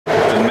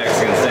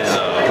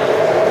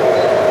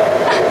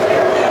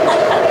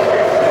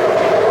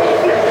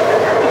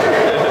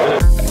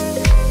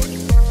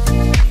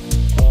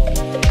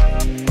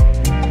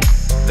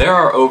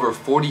over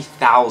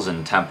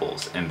 40,000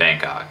 temples in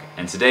Bangkok,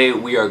 and today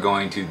we are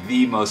going to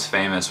the most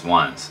famous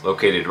ones,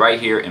 located right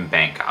here in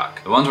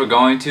Bangkok. The ones we're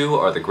going to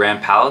are the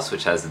Grand Palace,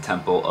 which has the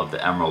Temple of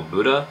the Emerald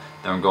Buddha,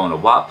 then we're going to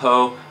Wat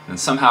Po, and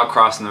somehow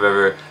crossing the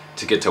river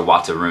to get to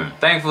Wat Arun.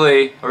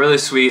 Thankfully, a really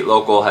sweet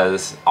local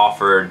has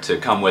offered to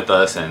come with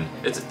us, and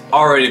it's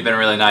already been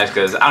really nice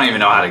because I don't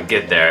even know how to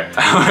get there.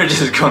 We're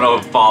just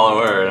gonna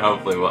follow her and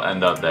hopefully we'll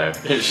end up there.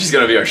 She's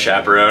gonna be our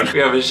chaperone. We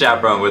have a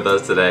chaperone with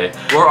us today.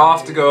 We're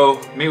off to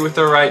go meet with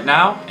her right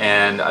now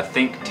and I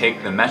think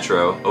take the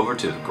metro over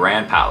to the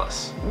Grand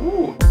Palace.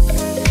 Ooh.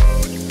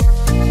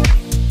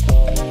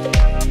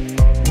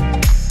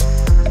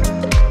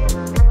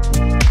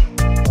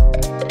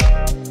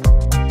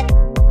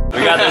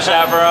 We got the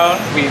chaperone.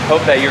 We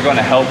hope that you're going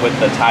to help with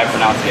the Thai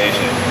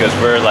pronunciation because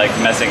we're like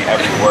messing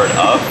every word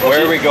up.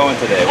 Where are we going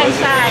today? What is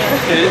it?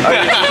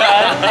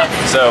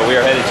 So we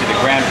are headed to the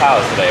Grand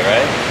Palace today,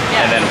 right?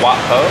 Yeah. And then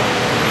Wat Po?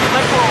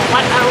 Wat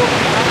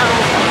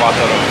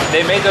Arun.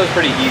 They made those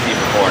pretty easy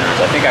for foreigners.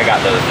 I think I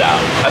got those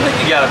down. I think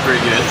you got it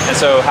pretty good. And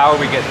so how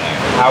are we getting there?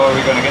 How are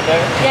we going to get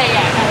there?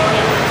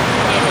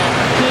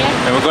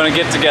 And we're going to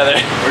get together.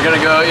 We're going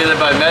to go either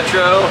by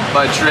metro,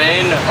 by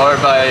train, or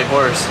by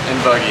horse and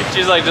buggy.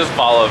 She's like, just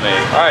follow me.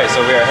 All right,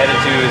 so we are headed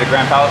to the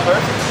Grand Palace first.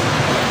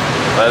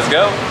 Let's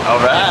go. All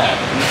right.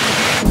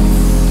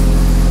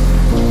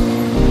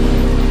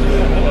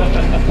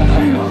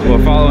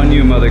 We're following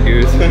you, Mother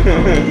Goose.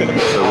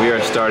 So we are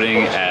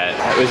starting at,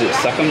 is it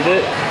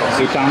Sukhumvit?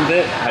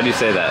 Sukhumvit? How do you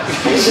say that?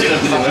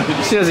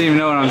 She doesn't even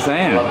know what I'm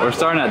saying. We're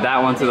starting at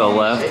that one to the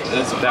left.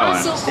 That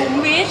one.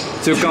 Sukhumvit.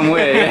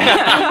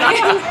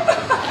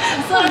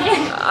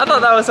 I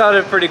thought that was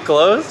sounded pretty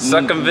close.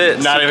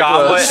 Sukhumvit. Not even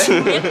close.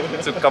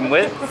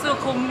 Sukhumvit.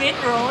 Sukhumvit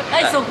Road.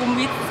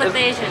 Sukhumvit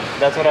Station.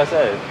 That's what I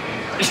said.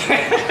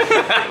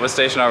 What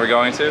station are we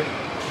going to?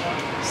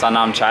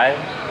 Sanam Chai?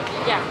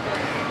 Yeah.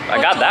 I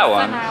got that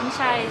one. Sanam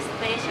Chai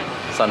Station.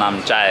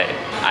 Sanam Chai.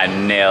 I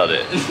nailed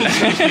it.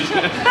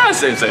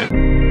 Same.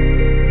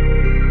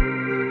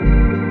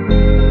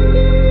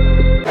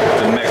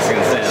 The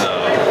Mexican standoff.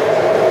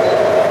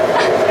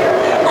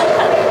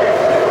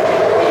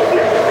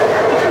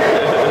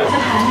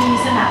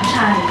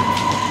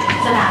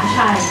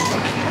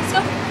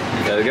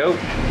 Gotta go.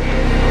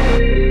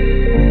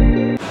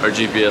 Our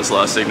GPS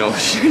lost signal.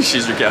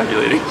 She's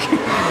recalculating.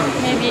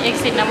 Maybe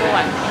exit number 1.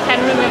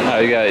 Can't remember. Oh,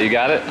 you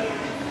got it?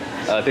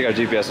 I think our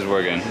GPS is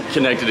working.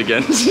 Connected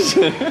again.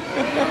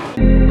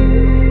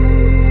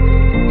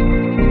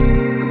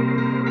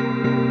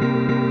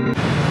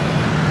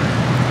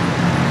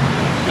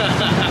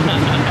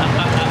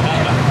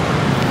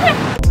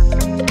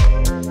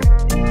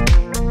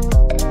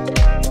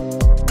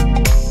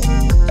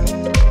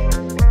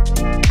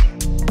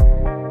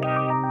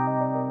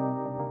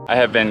 I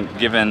have been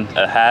given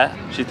a hat.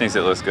 She thinks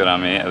it looks good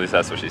on me, at least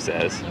that's what she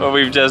says. But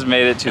we've just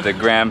made it to the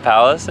Grand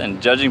Palace,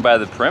 and judging by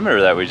the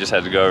perimeter that we just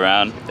had to go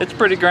around, it's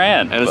pretty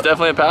grand. And it's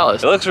definitely a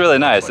palace. It looks really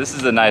nice. This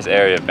is a nice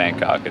area of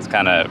Bangkok. It's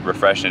kind of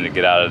refreshing to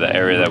get out of the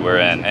area that we're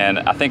in. And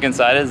I think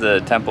inside is the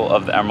Temple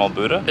of the Emerald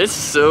Buddha. It's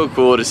so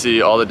cool to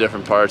see all the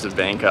different parts of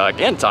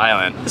Bangkok and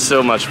Thailand. It's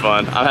so much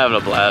fun. I'm having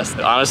a blast.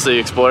 Honestly,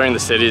 exploring the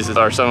cities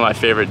are some of my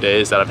favorite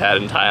days that I've had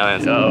in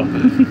Thailand. So,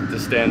 to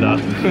stand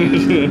up.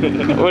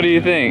 What do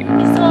you think?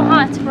 It's so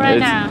hot right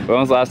now. When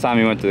was the last time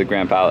you went to the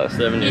Grand Palace?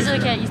 7 years. It's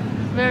okay. It's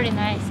very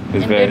nice.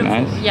 It's very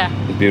beautiful. nice? Yeah.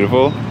 It's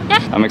beautiful? Yeah.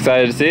 I'm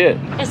excited to see it.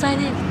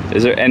 Excited.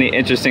 Is there any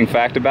interesting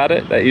fact about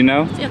it that you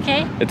know? It's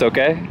okay. It's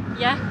okay?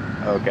 Yeah.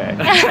 Okay.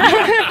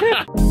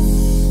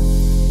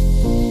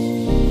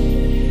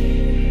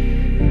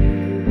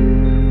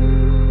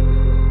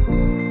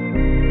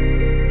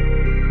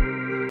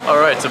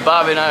 Alright, so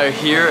Bobby and I are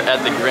here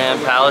at the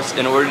Grand Palace.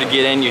 In order to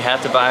get in, you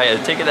have to buy a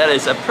ticket that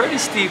is a pretty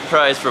steep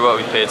price for what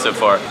we paid so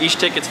far. Each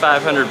ticket's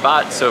 500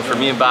 baht, so for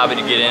me and Bobby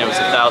to get in, it was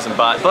 1,000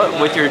 baht.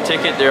 But with your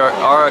ticket, there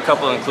are a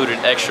couple included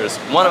extras.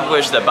 One of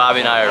which that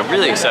Bobby and I are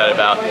really excited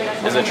about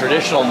is a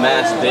traditional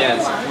mass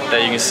dance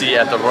that you can see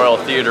at the Royal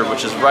Theater,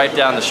 which is right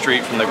down the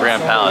street from the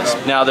Grand Palace.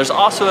 Now, there's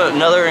also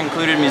another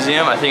included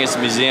museum. I think it's a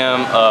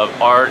museum of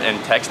art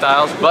and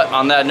textiles. But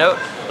on that note,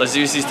 let's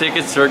use these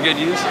tickets for good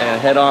use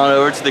and head on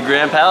over to the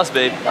Grand Palace,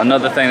 babe.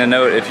 Another thing to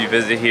note, if you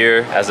visit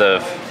here as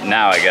of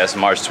now, I guess,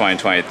 March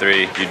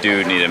 2023, you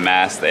do need a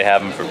mask. They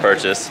have them for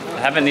purchase. I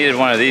haven't needed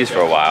one of these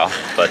for a while,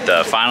 but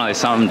finally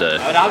something to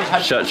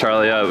shut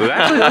Charlie up. It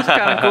actually looks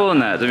kind of cool in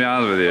that, to be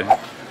honest with you.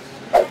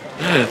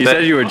 You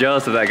said you were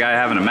jealous of that guy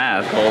having a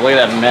mask. Oh, look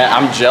at that mask.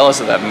 I'm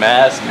jealous of that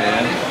mask,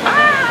 man.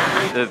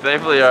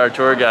 Thankfully, our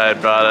tour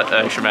guide brought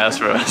an extra mask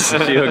for us.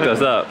 She hooked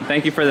us up.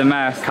 Thank you for the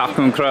mask. Khop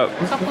khun krop.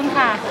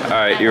 All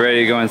right, you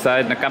ready to go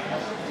inside, Nakap?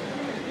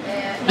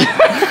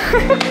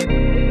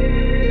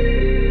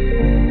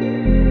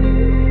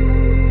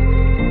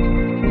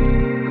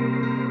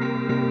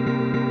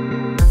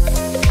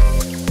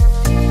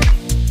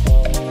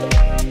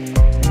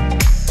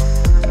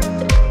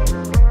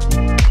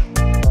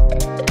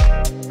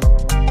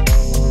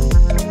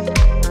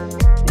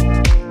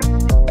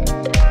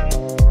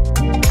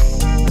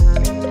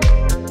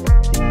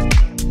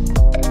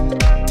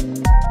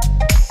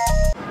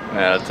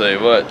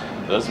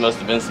 Those must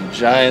have been some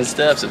giant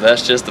steps if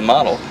that's just the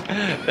model.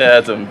 They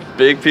had some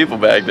big people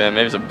back then,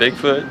 maybe some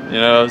Bigfoot, you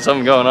know,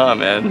 something going on,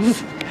 man.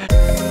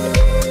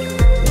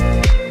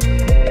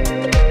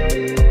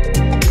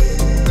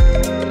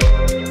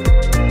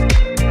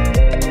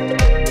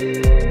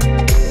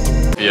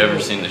 Have you ever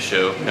seen the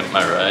show Pimp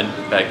My Ride?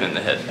 Back then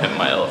they had Pimp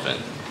My Elephant.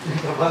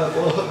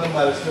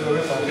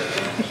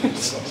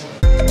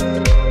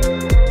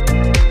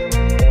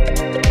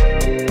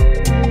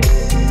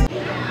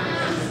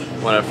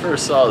 When I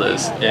first saw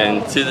this,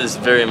 and to this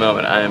very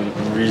moment, I am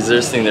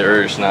resisting the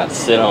urge to not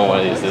sit on one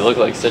of these. They look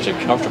like such a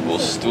comfortable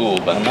stool,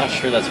 but I'm not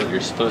sure that's what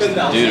you're supposed to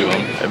do to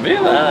them. It'd be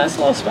a nice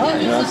little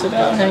spot, you know, sit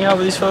down, hang out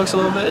with these folks a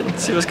little bit,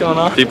 see what's going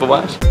on. People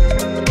watch.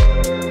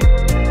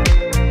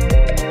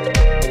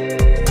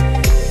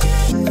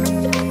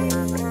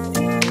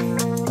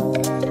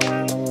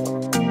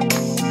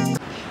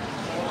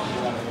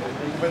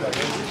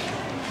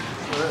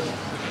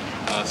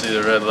 I see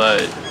the red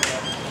light.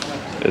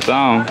 It's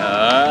on.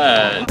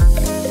 Alright.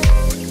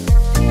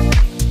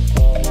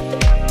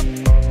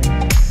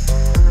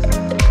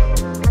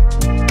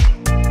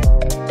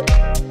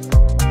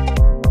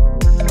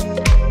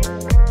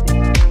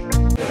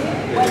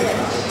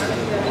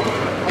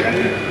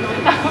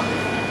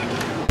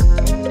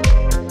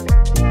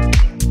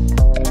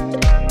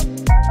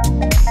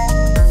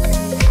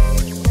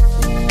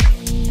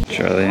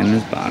 Charlie and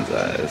his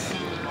bonsais.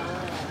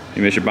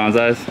 You miss your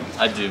bonsais?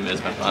 I do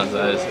miss my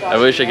bonsais. I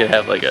wish I could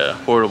have like a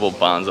portable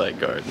bonsai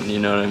garden, you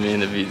know what I mean?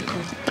 That'd be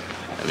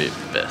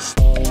the best.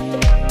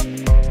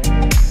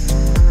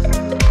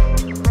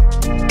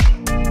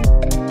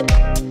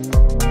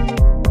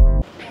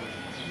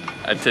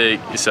 I take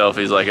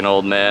selfies like an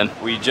old man.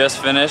 We just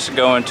finished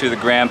going to the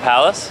Grand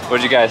Palace.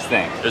 What'd you guys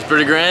think? It was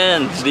pretty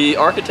grand. The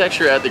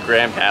architecture at the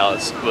Grand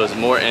Palace was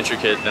more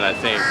intricate than I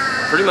think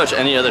pretty much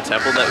any other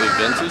temple that we've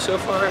been to so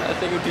far, I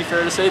think would be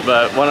fair to say.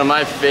 But one of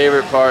my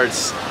favorite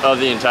parts of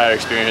the entire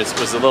experience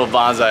was the little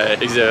bonsai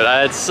exhibit.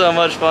 I had so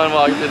much fun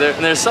walking through there.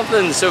 And there's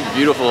something so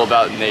beautiful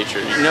about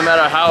nature. No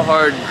matter how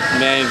hard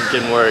man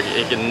can work,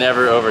 it can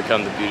never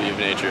overcome the beauty of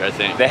nature, I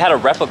think. They had a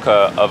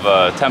replica of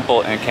a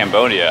temple in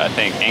Cambodia, I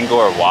think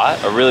Angkor Wat,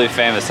 a really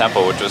famous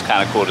temple, which was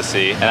kind of cool to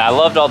see. And I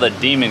loved all the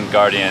demon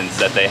guardians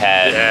that they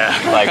had,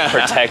 like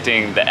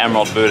protecting the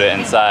Emerald Buddha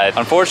inside.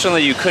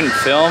 Unfortunately, you couldn't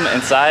film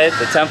inside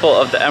the temple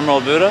of the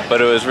Emerald Buddha, but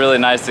it was really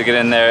nice to get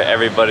in there.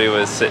 Everybody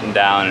was sitting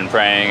down and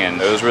praying,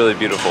 and it was really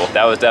beautiful.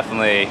 That was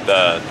definitely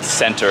the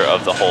center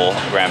of the whole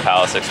Grand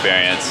Palace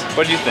experience.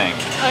 What do you think?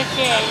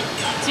 Okay,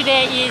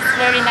 today is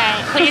very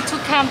nice. Please to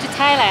come to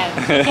Thailand.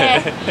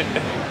 Okay.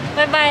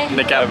 Bye-bye.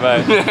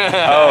 Bye-bye.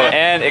 Oh,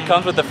 and it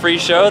comes with a free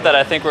show that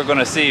I think we're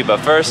gonna see, but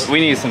first we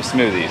need some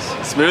smoothies.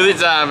 Smoothie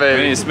time,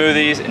 baby. We need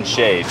smoothies and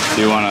shade.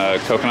 Do you want a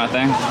coconut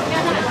thing?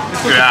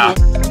 Yeah.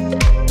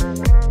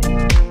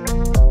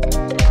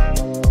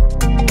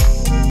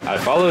 I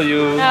follow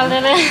you. Oh,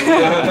 really?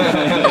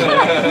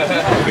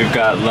 We've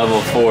got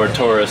level 4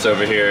 tourists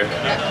over here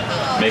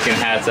making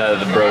hats out of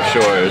the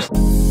brochures.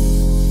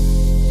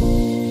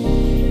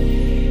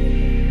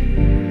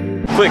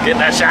 Quick, get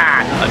that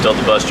shot! I told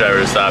the bus driver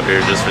to stop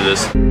here just for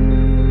this.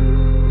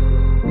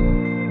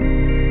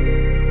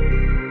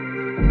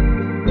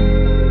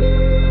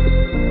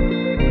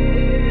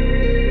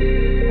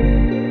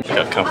 Look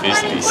how comfy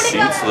these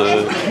seats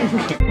look.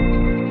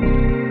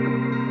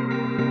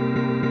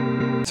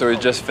 So we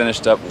just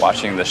finished up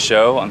watching the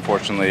show.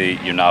 Unfortunately,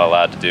 you're not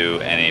allowed to do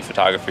any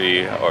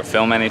photography or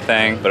film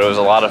anything, but it was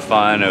a lot of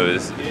fun. It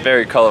was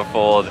very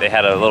colorful. They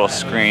had a little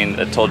screen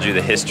that told you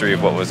the history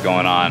of what was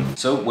going on.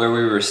 So where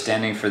we were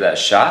standing for that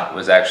shot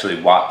was actually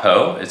Wat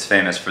Po. It's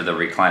famous for the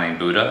reclining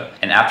Buddha.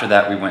 And after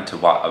that, we went to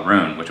Wat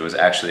Arun, which was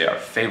actually our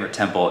favorite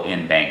temple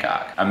in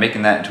Bangkok. I'm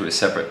making that into a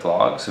separate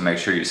vlog, so make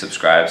sure you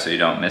subscribe so you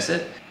don't miss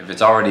it. If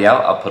it's already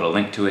out, I'll put a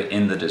link to it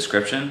in the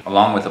description,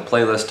 along with a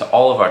playlist to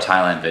all of our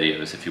Thailand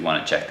videos if you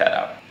want to check that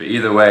out. But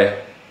either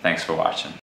way, thanks for watching.